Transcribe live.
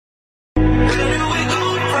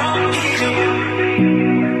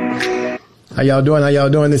How y'all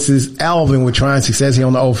doing? This is Alvin with Trying Success here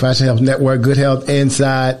on the Old Fashioned Health Network. Good health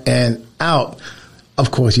inside and out.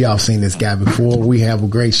 Of course, y'all seen this guy before. We have a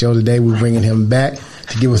great show today. We're bringing him back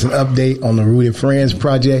to give us an update on the Rooted Friends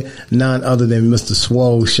Project. None other than Mr.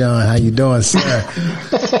 Swole Sean. How you doing, sir?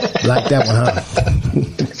 Like that one,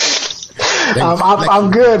 huh?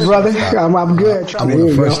 I'm good, brother. I'm good. I'm going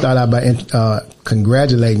to first start out by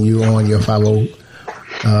congratulating you on your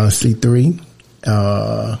 50C3.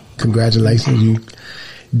 Congratulations. You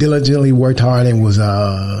diligently worked hard and was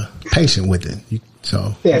patient with it.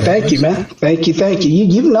 Thank you, man. Thank you.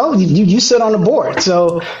 You sit on the board.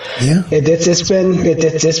 So yeah,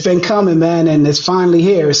 it's been coming, man, and it's finally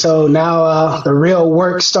here. So now the real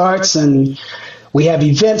work starts, and we have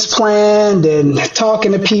events planned and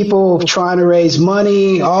talking to people, trying to raise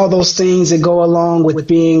money, all those things that go along with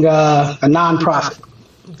being a nonprofit.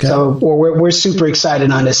 Okay. So we're super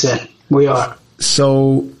excited on this end. We are.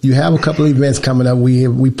 So you have a couple of events coming up.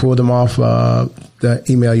 We pulled them off the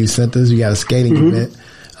email you sent us. You got a skating event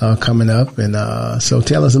coming up, and so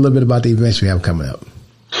tell us a little bit about the events you have coming up.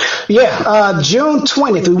 Yeah, June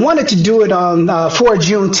 20th. We wanted to do it for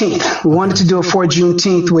Juneteenth. We wanted to do it for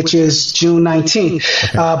Juneteenth, which is June 19th,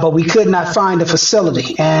 okay. But we could not find a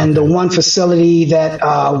facility. And the one facility that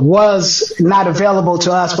was not available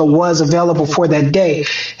to us, but was available for that day,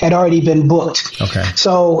 had already been booked. Okay.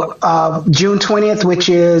 So June 20th, which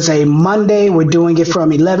is a Monday, we're doing it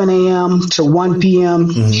from 11 a.m. to 1 p.m.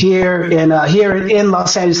 Here in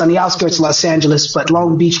Los Angeles, on the outskirts of Los Angeles, but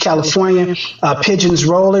Long Beach, California, Pigeons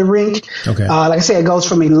Roller Rink. Okay. Like I said, it goes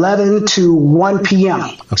from 11 to 1 p.m.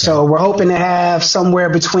 Okay. So we're hoping to have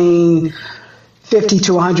somewhere between 50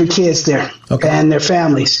 to 100 kids there and their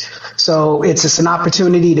families. So it's just an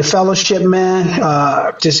opportunity to fellowship,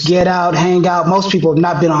 man. Just get out, hang out. Most people have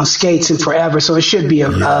not been on skates in forever, so it should be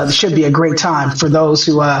a great time for those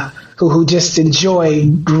who just enjoy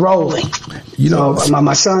rolling.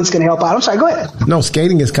 My son's going to help out. I'm sorry, go ahead. No,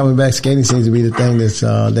 skating is coming back. Skating seems to be the thing they've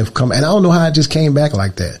come. And I don't know how it just came back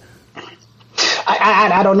like that.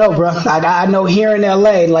 I don't know, bro. I know here in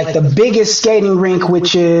LA, like the biggest skating rink,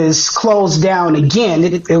 which is closed down again,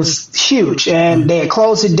 it was huge, and they had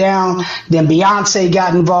closed it down. Then Beyonce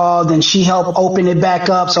got involved, and she helped open it back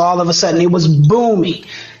up. So all of a sudden, it was booming.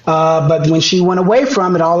 But when she went away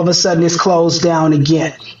from it, all of a sudden it's closed down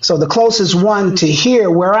again. So the closest one to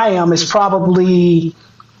here, where I am, is probably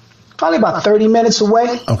about 30 minutes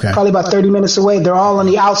away. Okay. Probably about 30 minutes away. They're all on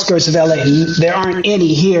the outskirts of LA. There aren't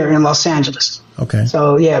any here in Los Angeles. Okay.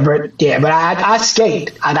 So but I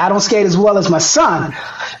skate. I don't skate as well as my son,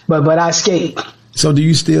 but I skate. So were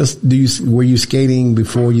you skating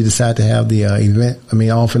before you decided to have the event? I mean,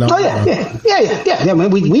 off and on? Oh yeah. I mean,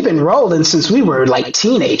 we've been rolling since we were like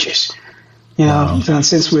teenagers.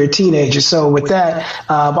 Since we were teenagers. So with that,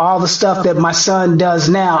 all the stuff that my son does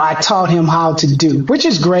now, I taught him how to do, which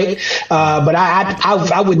is great. But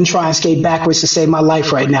I wouldn't try and skate backwards to save my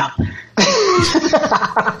life right now.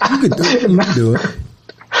 You could do it.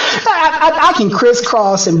 I can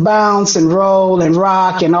crisscross and bounce and roll and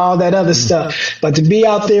rock and all that other stuff. But to be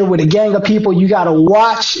out there with a gang of people you got to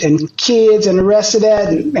watch, and kids and the rest of that,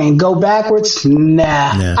 and go backwards, nah.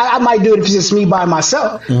 Yeah. I might do it if it's just me by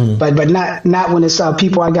myself, but not when it's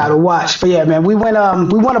people I got to watch. But yeah, man, we went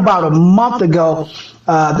about a month ago.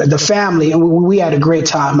 The family, and we had a great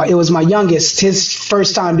time. It was my youngest, his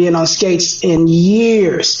first time being on skates in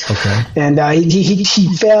years. Okay. And he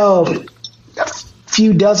fell a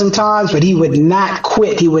few dozen times, but he would not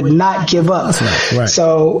quit. He would not give up. Right.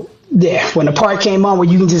 So yeah, when the part came on where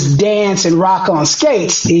you can just dance and rock on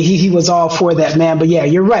skates, he was all for that, man. But yeah,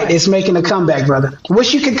 you're right. It's making a comeback, brother.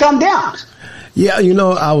 Wish you could come down. Yeah,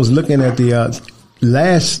 I was looking at the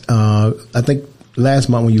last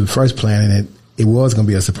month when you were first planning it. It was going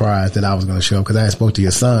to be a surprise that I was going to show up, because I had spoke to your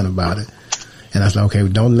son about it. And I was like, okay,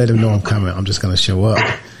 don't let him know I'm coming. I'm just going to show up.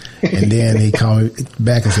 And then he called me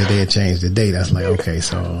back and said they had changed the date. I was like, okay,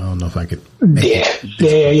 so I don't know if I could make it.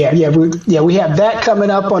 Yeah. We have that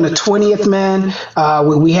coming up on the 20th, man.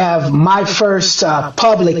 We have my first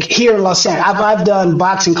public here in Los Angeles. I've done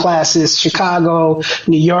boxing classes, Chicago,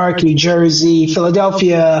 New York, New Jersey,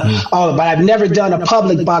 Philadelphia, all of it. But I've never done a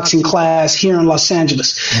public boxing class here in Los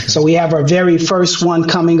Angeles. Okay. So we have our very first one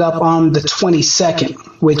coming up on the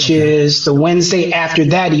 22nd, which is the Wednesday after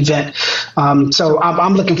that event. So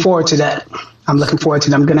I'm looking forward to that. I'm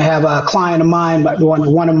going to have a client of mine,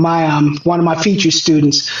 one of my featured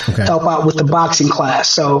students, help out with the boxing class.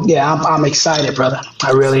 So yeah, I'm excited, brother.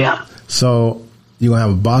 I really am. So you're going to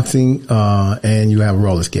have a boxing and you have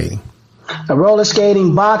roller skating. Roller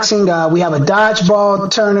skating, boxing. We have a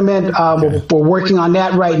dodgeball tournament. We're working on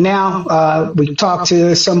that right now. We talked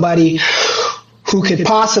to somebody who could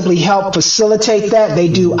possibly help facilitate that. They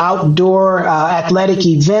do outdoor athletic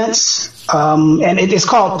events. And it's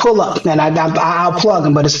called Pull Up, and I'll plug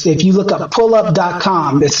them. But if you look up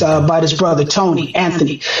pullup.com, it's by his brother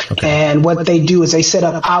Anthony. Okay. And what they do is they set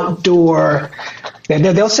up outdoor.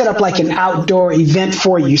 They'll set up like an outdoor event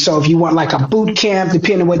for you. So if you want like a boot camp,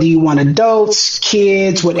 depending whether you want adults,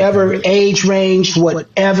 kids, whatever age range,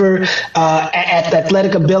 whatever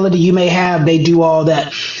athletic ability you may have, they do all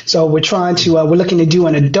that. So we're looking to do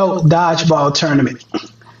an adult dodgeball tournament,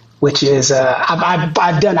 which is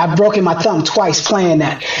I've broken my thumb twice playing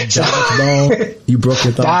that. Dodgeball? You broke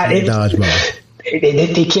your thumb playing dodgeball.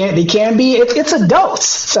 It can be. It's adults,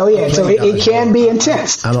 so yeah. So it can be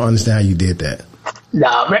intense. I don't understand how you did that.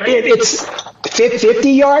 No, it's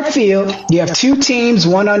 50-yard field. You have two teams,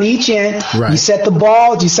 one on each end. Right. You set the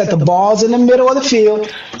balls in the middle of the field.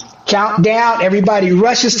 Count down. Everybody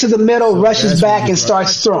rushes to the middle, rushes back, and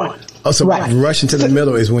starts throwing. Oh, so right. Rushing to the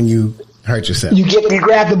middle is when you hurt yourself. You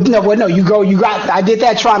grab I did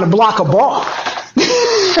that trying to block a ball.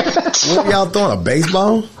 What are y'all throwing? A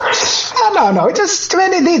baseball? No. Just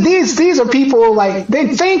these are people like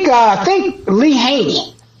they think Lee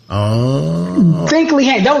Haney. Oh. Think Lee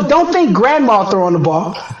Haney. Don't think grandma throwing the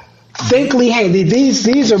ball. Think Lee Haney.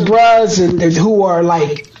 These are bros who are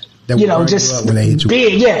like, just when they hit you.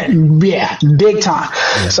 Big, big time.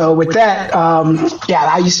 Yeah. So with that,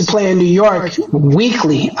 I used to play in New York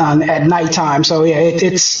weekly at nighttime. So yeah,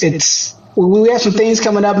 it's we have some things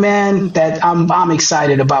coming up, man, that I'm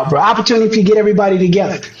excited about, bro. Opportunity to get everybody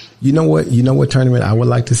together. You know what tournament I would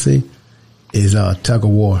like to see is tug of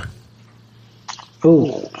war.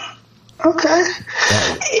 Ooh. Okay.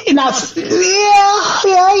 Now, I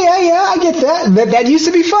get that. That used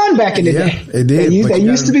to be fun back in the day. It did. That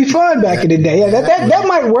used to be fun back in the day. Yeah, that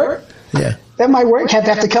might work. Yeah. That might work.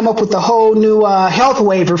 Have to come up with a whole new health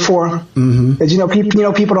waiver for them. Mm-hmm. Because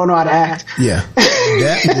people don't know how to act. Yeah.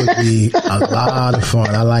 That would be a lot of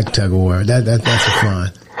fun. I like tug of war. That's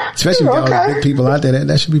fun. Especially with all the big people out there,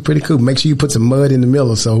 that should be pretty cool. Make sure you put some mud in the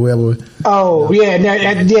middle so whoever. Oh,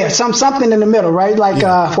 yeah, something in the middle, right? Like,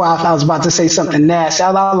 I was about to say something nasty.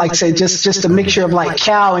 I like to say just a mixture of like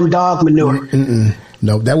cow and dog manure.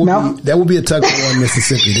 No, that would be a tug of war in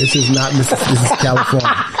Mississippi. This is not Mississippi. This is California.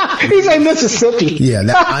 He's in Mississippi. Yeah,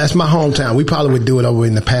 that's my hometown. We probably would do it over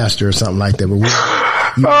in the pasture or something like that, but man.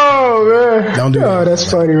 Don't do that. Oh,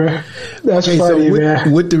 that's funny, man. That's funny,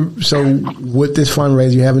 man. With this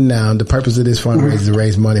fundraiser you're having now, the purpose of this fundraiser is to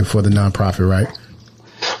raise money for the nonprofit, right?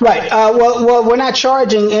 Right. Well, we're not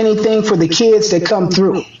charging anything for the kids that come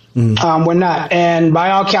through. We're not. And by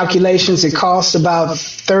all calculations, it costs about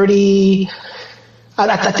 $30.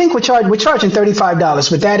 I think we're charging $35,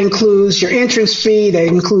 but that includes your entrance fee, that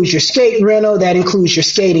includes your skate rental, that includes your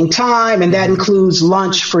skating time, and that includes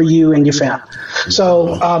lunch for you and your family.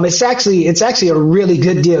 So it's actually a really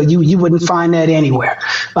good deal. You wouldn't find that anywhere.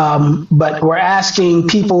 But we're asking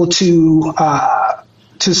people to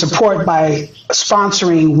support by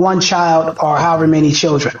sponsoring one child or however many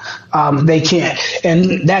children they can,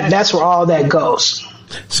 and that's where all that goes.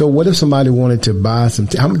 So what if somebody wanted to buy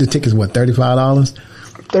how many tickets? What, $35?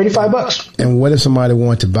 $35. And what if somebody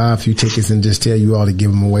wanted to buy a few tickets and just tell you all to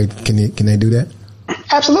give them away? Can they do that?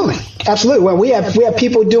 Absolutely. Well, we have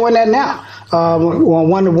people doing that now.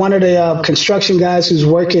 One of the construction guys who's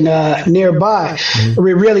working nearby,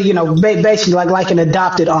 really, basically like an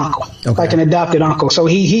adopted uncle, like an adopted uncle. So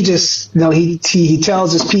he just, he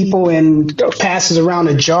tells his people and passes around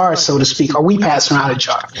a jar, so to speak, or we pass around a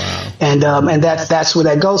jar. Wow. And that's where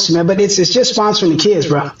that goes to, man. But it's just sponsoring the kids,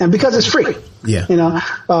 bro, and because it's free. Yeah.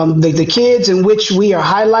 The kids in which we are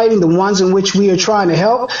highlighting, the ones in which we are trying to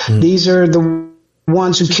help, these are the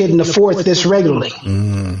ones who couldn't afford this regularly.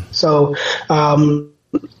 So,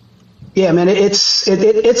 yeah, man, it's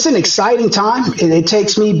an exciting time. It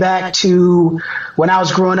takes me back to when I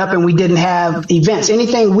was growing up and we didn't have events.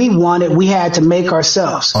 Anything we wanted, we had to make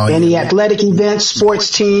ourselves. Any athletic events,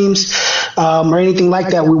 sports teams, or anything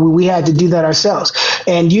like that, we had to do that ourselves.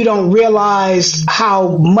 And you don't realize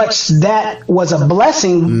how much that was a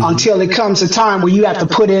blessing until it comes a time where you have to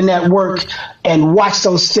put in that work and watch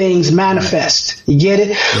those things manifest. You get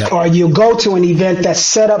it? Yep. Or you go to an event that's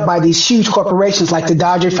set up by these huge corporations like the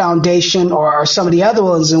Dodger Foundation or some of the other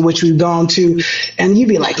ones in which we've gone to, and you'd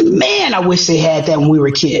be like, man, I wish they had that when we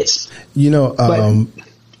were kids. I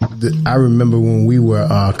remember when we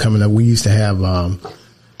were coming up, we used to have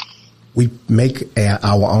we make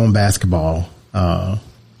our own basketball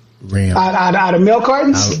rim. Out of milk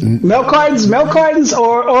cartons? Milk cartons,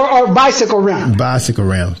 or bicycle rim? Bicycle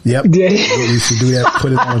rim. Yep. Yeah. We used to do that,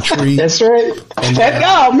 put it on a tree. That's right.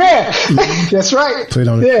 Oh, man. That's right. Put it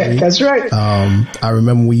on a tree. That's right. I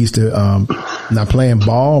remember we used to, not playing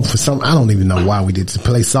ball for some, I don't even know why we did to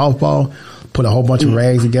play softball. Put a whole bunch of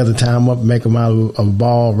rags together, tie them up, make them out of a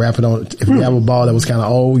ball, wrap it on. If you have a ball that was kind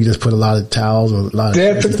of old, you just put a lot of towels or a lot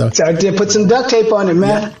of stuff. I did put some duct tape on it,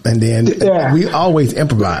 man. Yeah. And then we always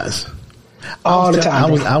improvise. All the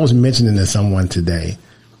time. I was mentioning to someone today,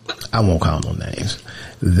 I won't call no names,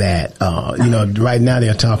 that, right now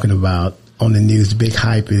they're talking about on the news, the big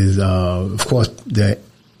hype is, of course, the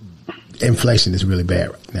inflation is really bad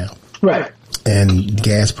right now. Right. And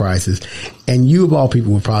gas prices, and you of all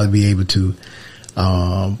people would probably be able to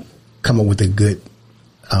come up with a good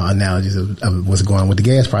analogies of what's going on with the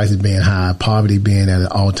gas prices being high, poverty being at an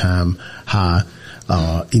all-time high.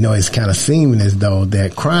 It's kind of seeming as though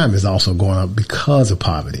that crime is also going up because of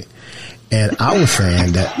poverty. And I was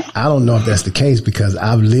saying that I don't know if that's the case because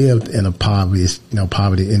I've lived in a poverty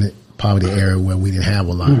area where we didn't have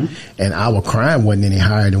a lot, and our crime wasn't any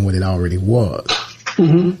higher than what it already was.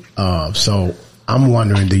 So I'm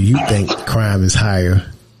wondering, do you think crime is higher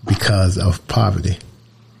because of poverty?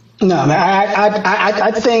 No,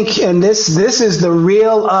 I think, and this is the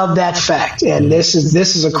real of that fact, and this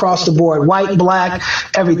is across the board, white, black,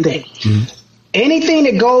 everything. Anything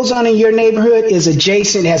that goes on in your neighborhood is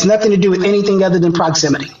adjacent, has nothing to do with anything other than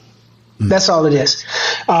proximity. That's all it is.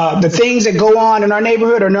 The things that go on in our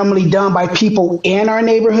neighborhood are normally done by people in our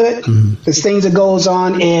neighborhood. The things that goes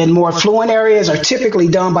on in more affluent areas are typically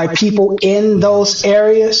done by people in those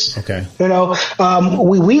areas. Okay.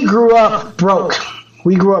 We grew up broke.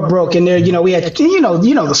 And there, we had,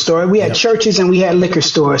 the story. We had churches and we had liquor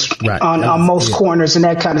stores on most corners and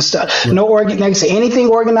that kind of stuff. Right. Like I say, anything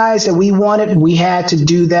organized that we wanted, we had to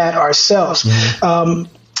do that ourselves.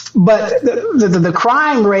 But the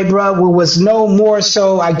crime rate, bro, was no more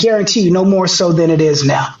so, I guarantee you, no more so than it is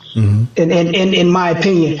now, in my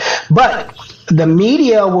opinion. But the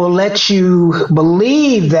media will let you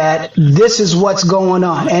believe that this is what's going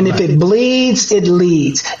on. And if it bleeds, it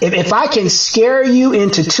leads. If I can scare you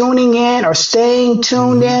into tuning in or staying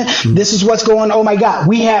tuned in, this is what's going on. Oh, my God,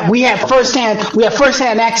 we have firsthand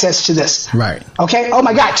access to this. Right. Okay. Oh,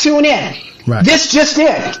 my God, tune in. Right. This just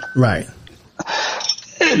in. Right.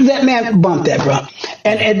 That man, bump that, bro.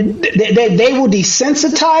 And they will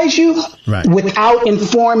desensitize you without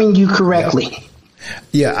informing you correctly.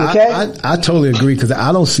 Yeah, okay? I totally agree because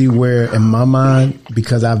I don't see where, in my mind,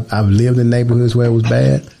 because I've lived in neighborhoods where it was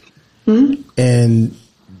bad, and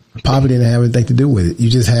poverty didn't have anything to do with it.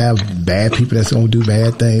 You just have bad people that's going to do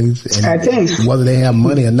bad things, and whether they have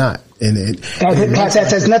money or not. And that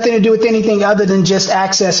has nothing to do with anything other than just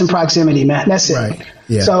access and proximity, man. That's it. Right.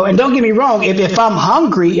 Yeah. So, and don't get me wrong, if I'm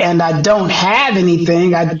hungry and I don't have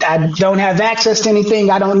anything, I don't have access to anything,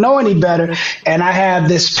 I don't know any better, and I have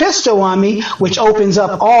this pistol on me, which opens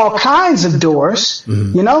up all kinds of doors,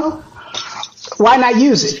 why not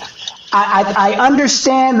use it? I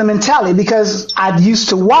understand the mentality because I used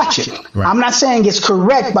to watch it. Right. I'm not saying it's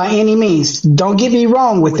correct by any means. Don't get me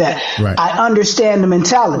wrong with that. Right. I understand the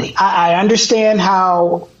mentality. I understand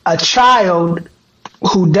how a child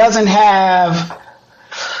who doesn't have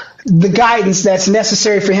the guidance that's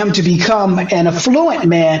necessary for him to become an affluent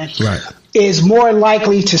man is more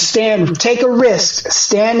likely to take a risk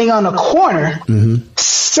standing on a corner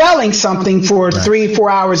selling something for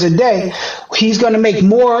 3-4 hours a day. He's going to make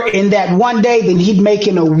more in that one day than he'd make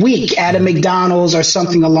in a week at a McDonald's or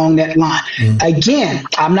something along that line. Again,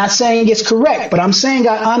 I'm not saying it's correct, but I'm saying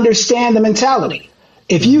I understand the mentality.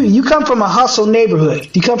 If you come from a hustle neighborhood,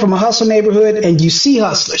 and you see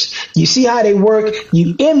hustlers, you see how they work,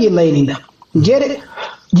 you emulating them. Get it?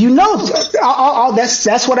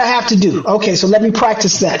 That's what I have to do. Okay, so let me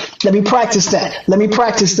practice that.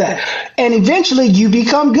 And eventually you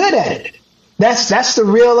become good at it. That's the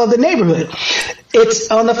real of the neighborhood.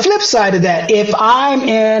 It's on the flip side of that. If I'm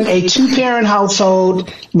in a 2-parent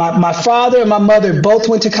household, my father and my mother both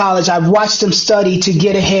went to college. I've watched them study to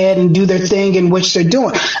get ahead and do their thing in which they're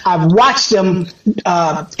doing. I've watched them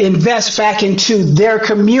invest back into their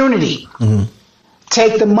community.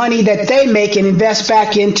 Take the money that they make and invest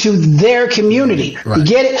back into their community. You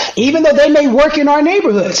get it? Even though they may work in our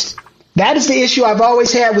neighborhoods. That is the issue I've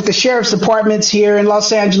always had with the sheriff's departments here in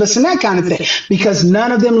Los Angeles and that kind of thing, because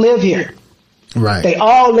none of them live here. Right. They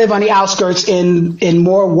all live on the outskirts in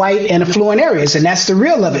more white and affluent areas, and that's the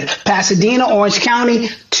real of it. Pasadena, Orange County,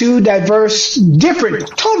 two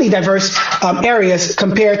totally diverse areas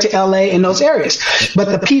compared to LA and those areas. But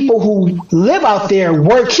the people who live out there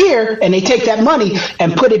work here, and they take that money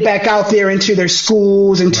and put it back out there into their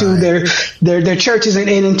schools, into their churches, and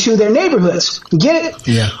into their neighborhoods. Get it?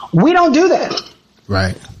 Yeah. We don't do that.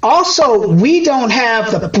 Right. Also, we don't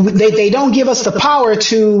have they don't give us the power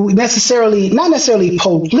to not necessarily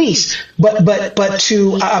police, but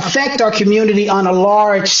to affect our community on a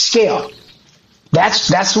large scale.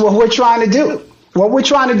 That's what we're trying to do. What we're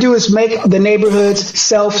trying to do is make the neighborhoods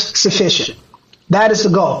self-sufficient. That is the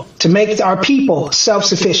goal, to make our people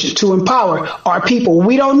self-sufficient, to empower our people.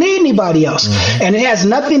 We don't need anybody else. Mm-hmm. And it has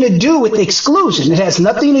nothing to do with exclusion. It has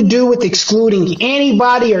nothing to do with excluding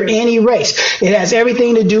anybody or any race. It has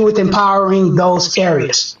everything to do with empowering those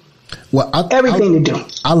areas. Well, everything to do.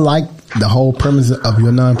 I like the whole premise of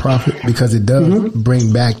your nonprofit because it does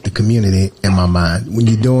bring back the community in my mind. When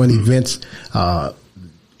you're doing events,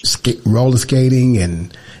 roller skating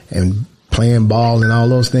and playing ball and all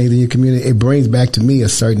those things in your community, it brings back to me a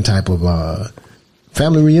certain type of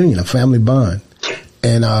family reunion, a family bond.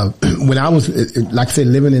 And when I was, like I said,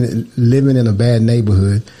 living in a bad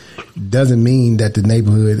neighborhood doesn't mean that the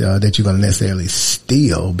neighborhood that you're going to necessarily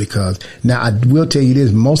steal, because now I will tell you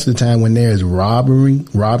this, most of the time when there is robbing,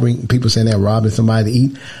 people saying they're robbing somebody to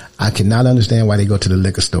eat, I cannot understand why they go to the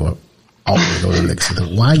liquor store. Always go to the liquor store.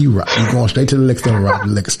 Why are you going straight to the liquor store and rob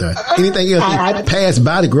the liquor store? Anything else, you pass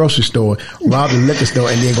by the grocery store, rob the liquor store,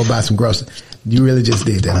 and then go buy some groceries. You really just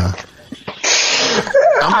did that, huh?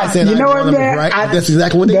 I'm not saying you know what, man? Right? That's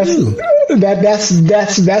exactly what they do.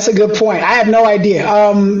 That's a good point. I have no idea.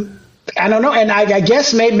 I don't know, and I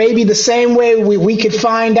guess maybe the same way we could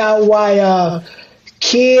find out why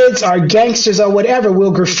kids or gangsters or whatever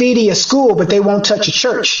will graffiti a school, but they won't touch a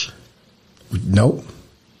church. Nope.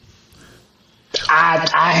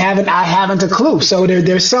 I haven't a clue. So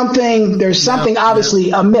there's something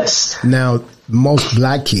obviously amiss. Now, most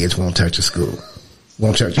black kids won't touch a school,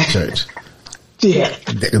 won't touch a church. Yeah.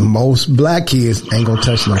 Most black kids ain't gonna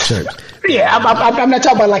touch no church. Yeah, I'm not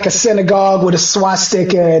talking about like a synagogue with a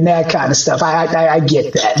swastika and that kind of stuff. I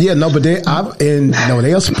get that. Yeah, no, but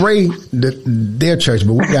they'll spray their church.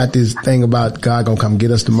 But we got this thing about God gonna come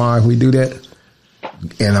get us tomorrow if we do that.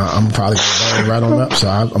 And I'm probably going to burn it right on up, so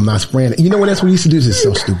I'm not spraying it. You know what? That's what we used to do. This is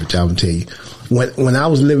so stupid, y'all. I'm tell you. When I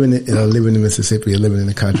was living in Mississippi, living in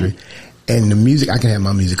the country, and the music, I can have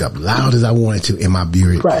my music up loud as I wanted to in my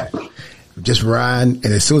Buick. Right. Just riding, and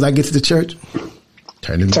as soon as I get to the church,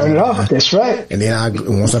 turn it off. That's right. And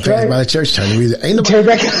then once I pass by the church, turn the music. Ain't nobody even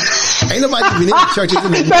in the church.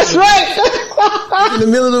 That's right. In the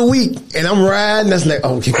middle of the week, and I'm riding. That's like,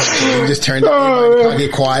 okay, just turn it. I'll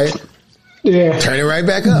get quiet. Yeah. Turn it right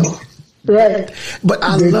back up. Right. But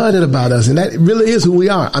I love it about us, and that really is who we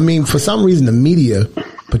are. I mean, for some reason, the media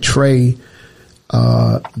portray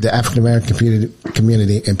the African American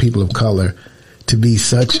community and people of color to be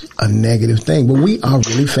such a negative thing, but we are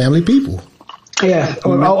really family people. Yeah.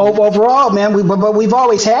 Overall, man, we've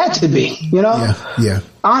always had to be. You know. Yeah.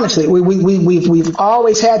 Honestly, we've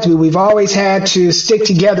always had to be. We've always had to stick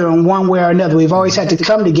together in one way or another. We've always had to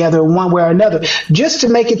come together in one way or another just to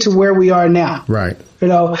make it to where we are now. Right. You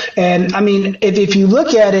know, and I mean, if you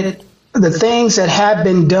look at it, the things that have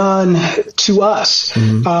been done to us,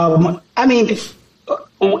 I mean,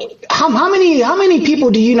 how many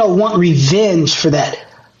people do you know want revenge for that?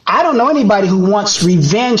 I don't know anybody who wants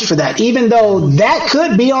revenge for that, even though that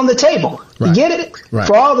could be on the table. Right. You get it? Right.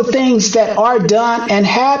 For all the things that are done and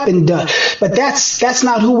have been done. But that's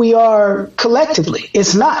not who we are collectively.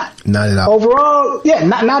 It's not. Not at all. Overall, yeah,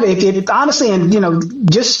 not if honestly,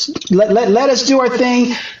 and just let us do our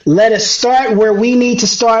thing. Let us start where we need to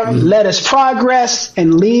start. Let us progress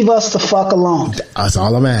and leave us the fuck alone. That's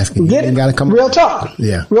all I'm asking. Get it? Gotta come real talk.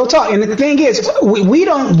 Yeah. Real talk. And the thing is, we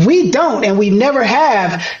don't, and we never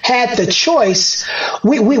have had the choice.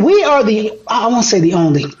 We are I won't say the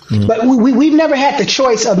only, but we've never had the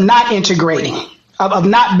choice of not integrating, of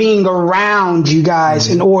not being around you guys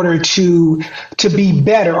in order to be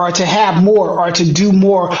better or to have more or to do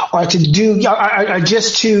more or to do or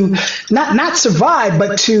just to not survive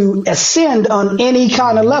but to ascend on any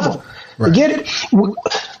kind of level. Right. You get it?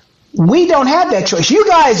 We don't have that choice. You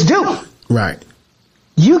guys do. Right.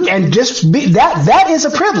 You can just be that is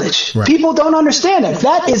a privilege. Right. People don't understand that.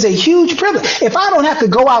 That is a huge privilege. If I don't have to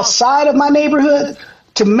go outside of my neighborhood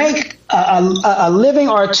to make a living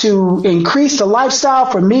or to increase the lifestyle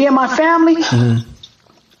for me and my family,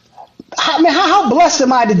 how blessed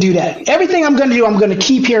am I to do that? Everything I'm going to do, I'm going to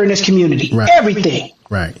keep here in this community. Right. Everything.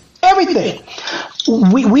 Right. Everything.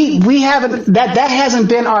 We haven't, that hasn't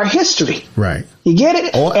been our history. Right. You get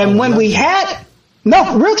it? And when we had,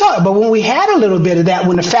 no, real talk, but when we had a little bit of that,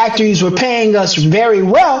 when the factories were paying us very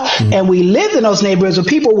well, and we lived in those neighborhoods where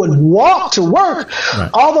people would walk to work,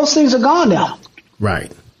 all those things are gone now.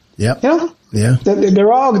 Right. Yep. You know? Yeah.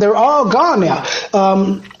 They're all gone now.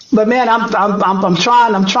 But man, I'm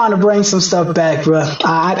trying to bring some stuff back, bro.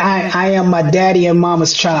 I am my daddy and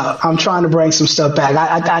mama's child. I'm trying to bring some stuff back.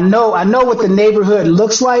 I know what the neighborhood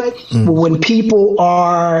looks like when people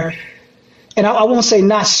are, and I won't say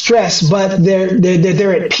not stressed, but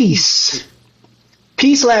they're at peace.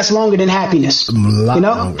 Peace lasts longer than happiness. A lot you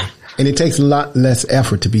know? longer. And it takes a lot less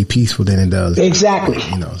effort to be peaceful than it does. Exactly.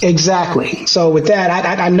 You know. Exactly. So with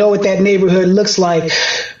that, I know what that neighborhood looks like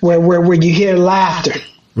where you hear laughter.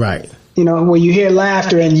 Right. You know, where you hear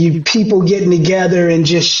laughter and people getting together and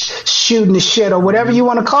just shooting the shit or whatever you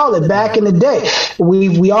want to call it. Back in the day,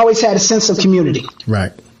 we always had a sense of community.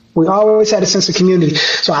 Right. We always had a sense of community.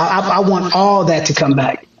 So I want all that to come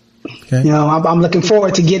back. Okay. You know, I'm looking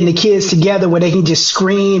forward to getting the kids together where they can just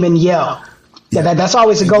scream and yell. Yeah, that's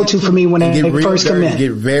always a go-to for me when they first come in.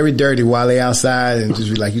 Get very dirty while they outside and just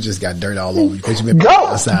be like, you just got dirt all over you because you've been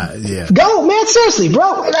outside. Yeah. Go, man, seriously,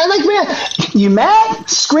 bro. Like, man, you mad?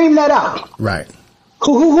 Scream that out. Right.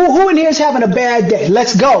 Who in here is having a bad day?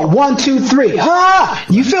 Let's go. 1, 2, 3.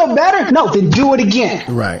 You feel better? No, then do it again.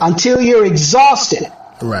 Right. Until you're exhausted.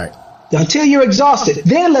 Right. Until you're exhausted.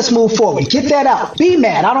 Then let's move forward. Get that out. Be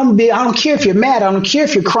mad. I don't care if you're mad. I don't care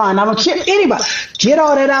if you're crying. I don't care anybody. Get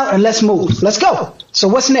all that out and let's move. Let's go. So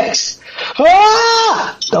what's next?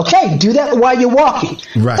 Okay, do that while you're walking.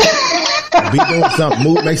 Right. Be doing something.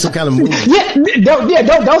 Move, make some kind of movement.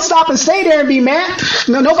 Don't stop and stay there and be mad.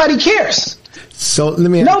 No, nobody cares. So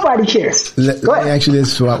let me. Nobody cares. Let me ask you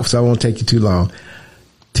this, so I won't take you too long.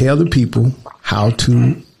 Tell the people how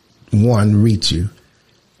to reach you.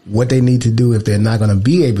 What they need to do if they're not going to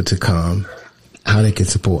be able to come, how they can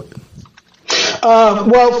support.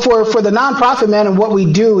 Well, for the nonprofit, man, and what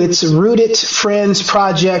we do, it's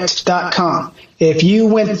rootedfriendsproject.com. If you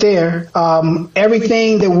went there,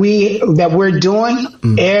 everything that we're doing,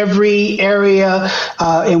 every area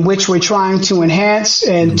in which we're trying to enhance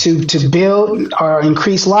and to build or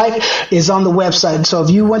increase life is on the website. So if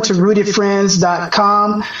you went to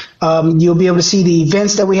rootedfriends.com, you'll be able to see the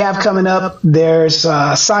events that we have coming up. There's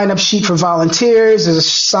a sign-up sheet for volunteers. There's a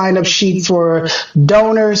sign-up sheet for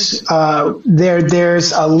donors.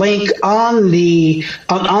 There's a link on the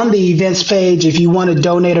events page if you want to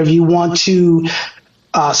donate or if you want to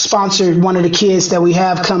sponsor one of the kids that we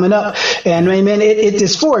have coming up. And I mean, it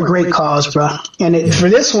is for a great cause, bro. And for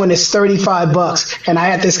this one, it's $35. And I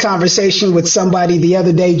had this conversation with somebody the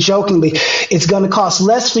other day jokingly. It's going to cost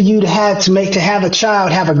less for you to have a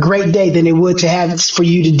child have a great day than it would to have for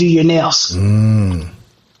you to do your nails.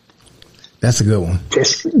 That's a good one.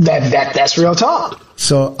 That's real talk.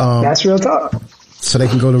 So that's real talk. So they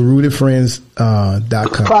can go to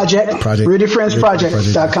rootedfriends.com. Project.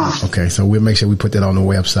 rootedfriendsproject.com. Okay, so we'll make sure we put that on the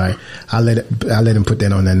website. I'll let him put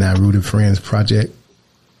that on there now.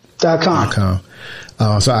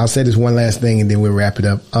 rootedfriendsproject.com. So I'll say this one last thing and then we'll wrap it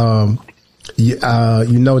up. You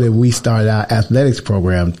know that we started our athletics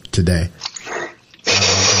program today.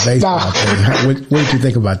 Baseball. What did you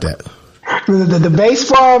think about that? The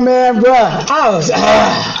baseball, man, bro.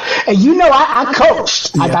 And you know, I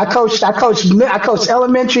coached. Yeah. I coached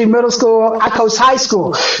elementary, middle school. I coached high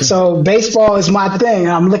school. So baseball is my thing.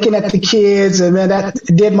 I'm looking at the kids, and man, that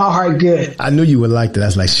did my heart good. I knew you would like that. I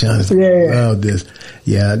was like, Sean, I love this.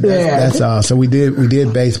 Yeah, that's all. So we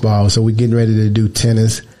did baseball. So we're getting ready to do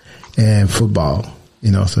tennis and football.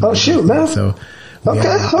 You know. So shoot, man. So. Okay.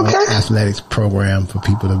 Athletics program for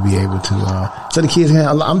people to be able to, so the kids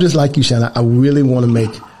I'm just like you, Sean. I really want to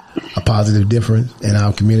make a positive difference in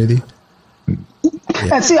our community.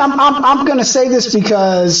 Yeah. And see, I'm going to say this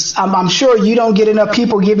because I'm sure you don't get enough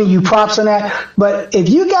people giving you props on that. But if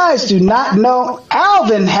you guys do not know,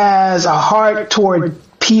 Alvin has a heart toward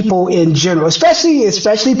people in general,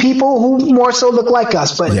 especially people who more so look like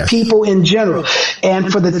us, but people in general.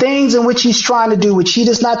 And for the things in which he's trying to do, which he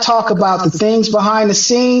does not talk about, the things behind the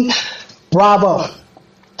scene, bravo,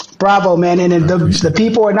 man. And the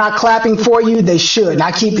people are not clapping for you. They should. And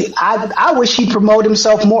I wish he'd promote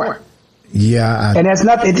himself more. Yeah. And it has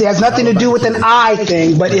nothing to do with an eye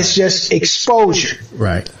thing, but it's just exposure.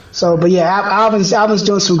 Right. So, but yeah, Alvin's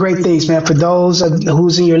doing some great things, man, for those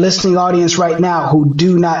who's in your listening audience right now who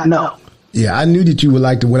do not know. Yeah, I knew that you would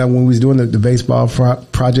like to, when we was doing the baseball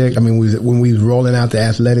project, I mean, when we was rolling out the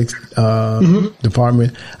athletics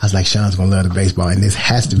department. I was like, Sean's going to love the baseball, and this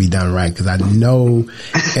has to be done right because I know, and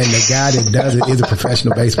the guy that does it is a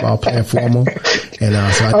professional baseball player for him. And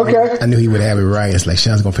so I knew he would have it right. It's like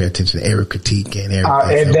Sean's going to pay attention to every critique and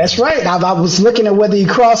everything. And that's right. I was looking at whether he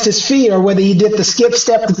crossed his feet or whether he did the skip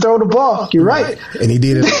step to throw the ball. You're right. And he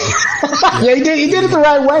did it. Yeah, he did it the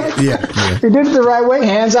right way. Yeah. He did it the right way.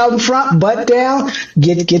 Hands out in front, butt down.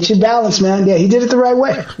 Get your balance, man. Yeah, he did it the right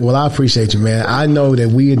way. Well, I appreciate you, man. I know that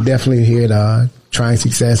we are definitely here at Trying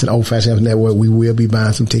Success and Old Fashioned Health Network. We will be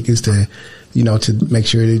buying some tickets to make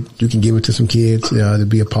sure that you can give it to some kids, to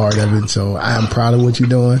be a part of it. So I am proud of what you're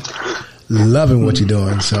doing, loving what you're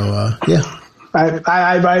doing. So, yeah.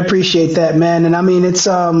 I appreciate that, man. And I mean, it's,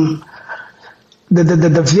 the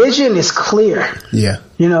vision is clear. Yeah.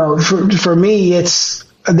 For me, it's,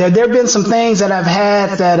 there have been some things that I've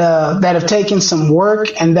had that have taken some work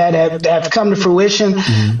and that have come to fruition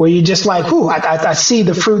where you're just like, ooh, I see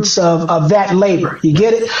the fruits of that labor. You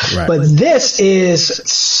get it? Right. But this is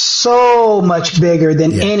so much bigger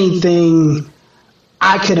than anything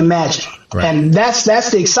I could imagine. Right. And that's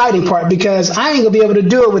the exciting part because I ain't gonna be able to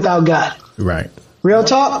do it without God. Right. Real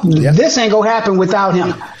talk. Yeah. This ain't gonna happen without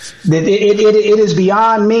him. It is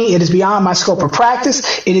beyond me. It is beyond my scope of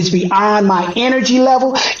practice. It is beyond my energy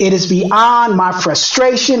level. It is beyond my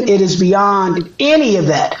frustration. It is beyond any of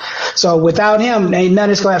that. So without him, ain't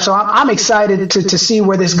nothing's gonna happen. So I'm excited to see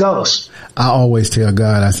where this goes. I always tell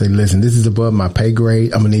God, I say, listen, this is above my pay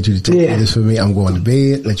grade. I'm gonna need you to take care of this for me. I'm going to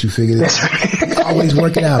bed. Let you figure this out. Always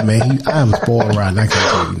working out, man. I'm spoiled rotten. I can't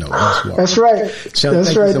tell you no. That's right. Sean,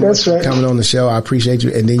 that's right. That's right. Coming on the show, I appreciate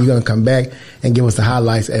you. And then you're gonna come back and give us the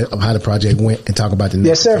highlights of how the project went and talk about the next.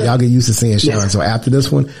 Yes, sir. So y'all get used to seeing Sean. Yes. So after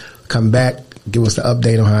this one, come back, give us the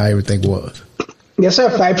update on how everything was. Yes, sir.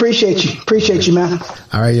 I appreciate you. Appreciate you, man.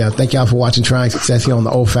 All right, y'all. Thank y'all for watching Trying Success here on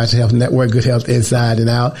the Old Fashioned Health Network. Good health inside and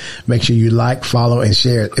out. Make sure you like, follow, and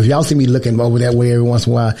share it. If y'all see me looking over that way every once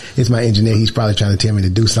in a while, it's my engineer. He's probably trying to tell me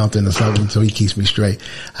to do something or something, so he keeps me straight.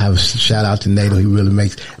 I have a shout out to Nato. He really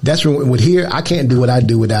makes that's with here. I can't do what I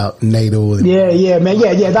do without Nato. Yeah, man.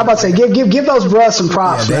 Yeah. I'm about to say give those bros some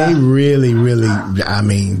props. Yeah, they man. really. I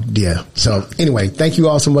mean, yeah. So anyway, thank you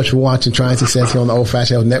all so much for watching Trying Success here on the Old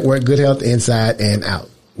Fashioned Health Network. Good health inside and out.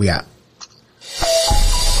 We out.